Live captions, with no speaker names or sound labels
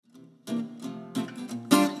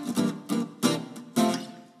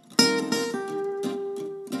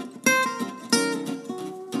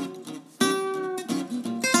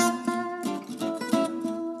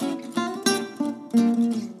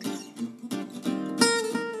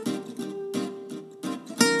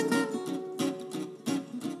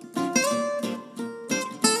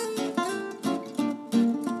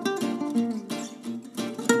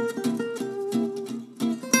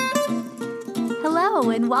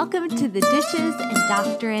welcome to the Dishes and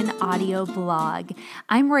Doctrine audio blog.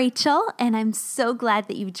 I'm Rachel, and I'm so glad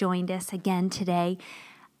that you've joined us again today.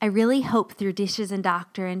 I really hope through Dishes and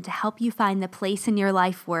Doctrine to help you find the place in your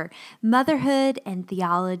life where motherhood and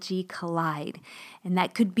theology collide. And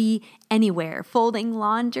that could be anywhere, folding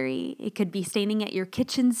laundry, it could be standing at your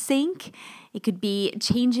kitchen sink, it could be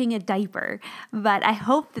changing a diaper. But I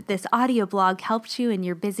hope that this audio blog helps you in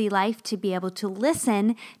your busy life to be able to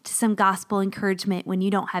listen to some gospel encouragement when you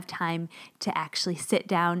don't have time to actually sit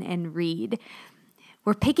down and read.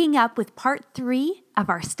 We're picking up with part 3 of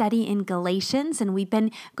our study in Galatians, and we've been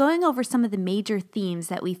going over some of the major themes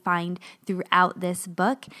that we find throughout this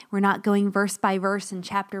book. We're not going verse by verse and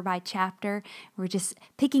chapter by chapter. We're just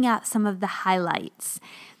picking out some of the highlights.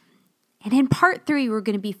 And in part 3, we're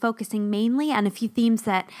going to be focusing mainly on a few themes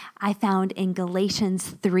that I found in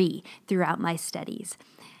Galatians 3 throughout my studies.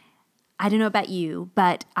 I don't know about you,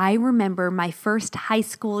 but I remember my first high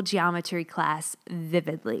school geometry class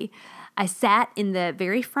vividly. I sat in the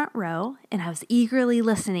very front row, and I was eagerly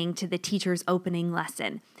listening to the teacher's opening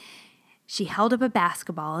lesson. She held up a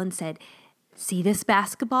basketball and said, "See this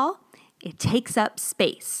basketball? It takes up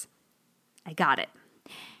space." I got it.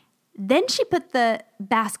 Then she put the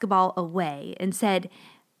basketball away and said,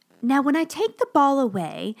 "Now when I take the ball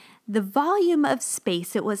away, the volume of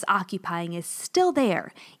space it was occupying is still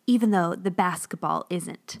there, even though the basketball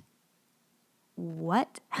isn't."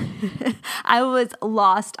 What? I was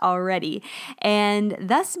lost already, and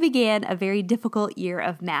thus began a very difficult year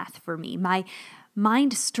of math for me. My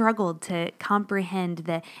mind struggled to comprehend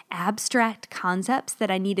the abstract concepts that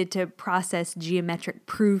I needed to process geometric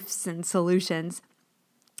proofs and solutions.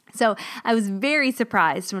 So I was very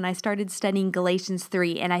surprised when I started studying Galatians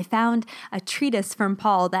 3, and I found a treatise from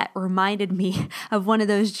Paul that reminded me of one of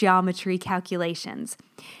those geometry calculations.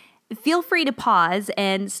 Feel free to pause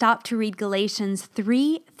and stop to read Galatians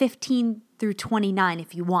 3:15 through 29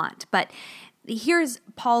 if you want, but here's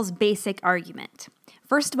Paul's basic argument.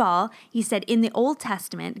 First of all, he said in the Old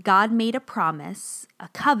Testament, God made a promise, a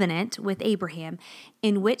covenant with Abraham,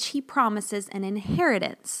 in which he promises an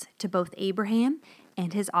inheritance to both Abraham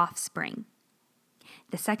and his offspring.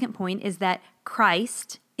 The second point is that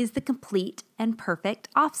Christ is the complete and perfect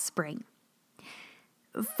offspring.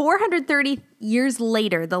 430 years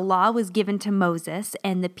later, the law was given to Moses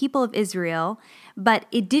and the people of Israel, but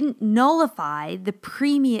it didn't nullify the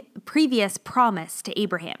previous promise to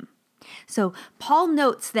Abraham. So Paul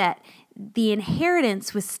notes that the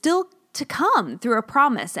inheritance was still to come through a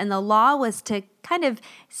promise, and the law was to kind of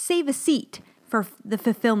save a seat for the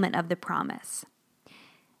fulfillment of the promise.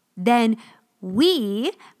 Then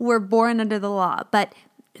we were born under the law, but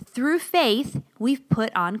through faith, we've put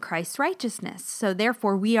on Christ's righteousness. So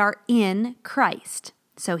therefore, we are in Christ.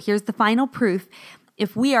 So here's the final proof.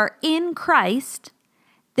 If we are in Christ,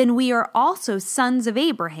 then we are also sons of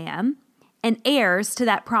Abraham and heirs to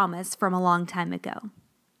that promise from a long time ago.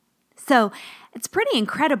 So it's pretty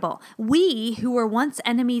incredible. We, who were once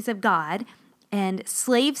enemies of God and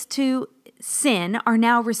slaves to sin, are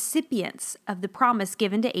now recipients of the promise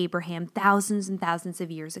given to Abraham thousands and thousands of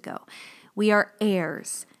years ago. We are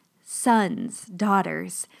heirs, sons,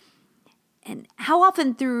 daughters. And how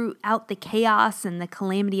often throughout the chaos and the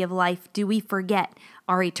calamity of life do we forget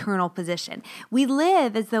our eternal position? We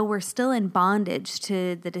live as though we're still in bondage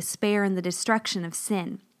to the despair and the destruction of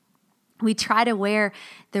sin. We try to wear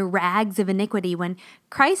the rags of iniquity when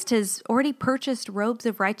Christ has already purchased robes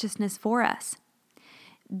of righteousness for us.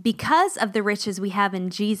 Because of the riches we have in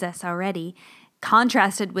Jesus already,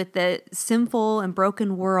 contrasted with the sinful and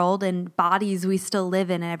broken world and bodies we still live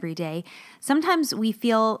in every day, sometimes we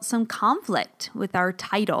feel some conflict with our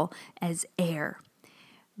title as heir.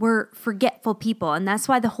 We're forgetful people, and that's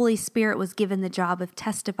why the Holy Spirit was given the job of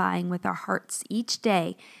testifying with our hearts each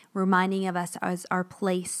day, reminding of us as our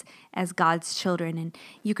place as God's children. And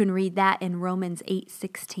you can read that in Romans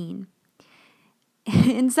 8:16.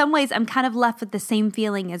 In some ways, I'm kind of left with the same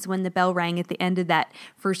feeling as when the bell rang at the end of that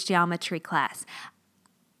first geometry class.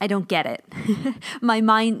 I don't get it. My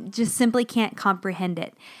mind just simply can't comprehend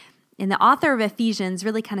it. And the author of Ephesians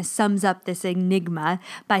really kind of sums up this enigma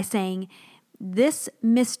by saying, "This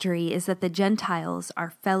mystery is that the Gentiles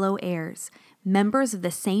are fellow heirs, members of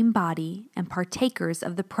the same body, and partakers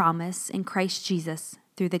of the promise in Christ Jesus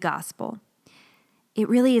through the gospel." It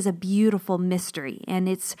really is a beautiful mystery, and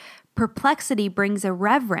its perplexity brings a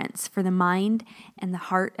reverence for the mind and the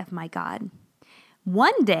heart of my God.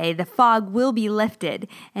 One day, the fog will be lifted,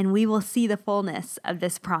 and we will see the fullness of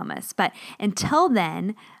this promise. But until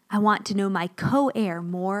then, I want to know my co-heir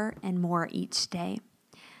more and more each day.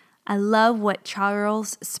 I love what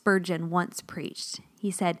Charles Spurgeon once preached.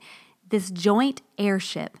 He said, This joint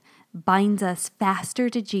heirship binds us faster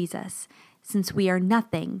to Jesus, since we are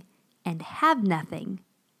nothing and have nothing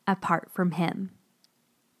apart from him.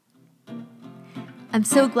 I'm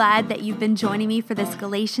so glad that you've been joining me for this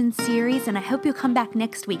Galatians series, and I hope you'll come back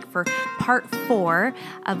next week for part 4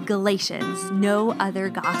 of Galatians, No Other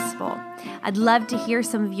Gospel. I'd love to hear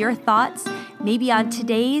some of your thoughts, maybe on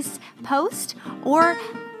today's post or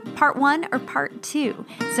part 1 or part 2.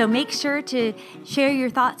 So make sure to share your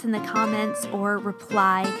thoughts in the comments or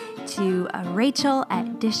reply to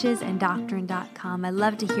Rachel@dishesanddoctrine.com. I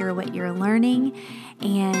love to hear what you're learning,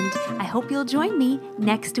 and I hope you'll join me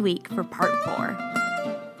next week for part 4.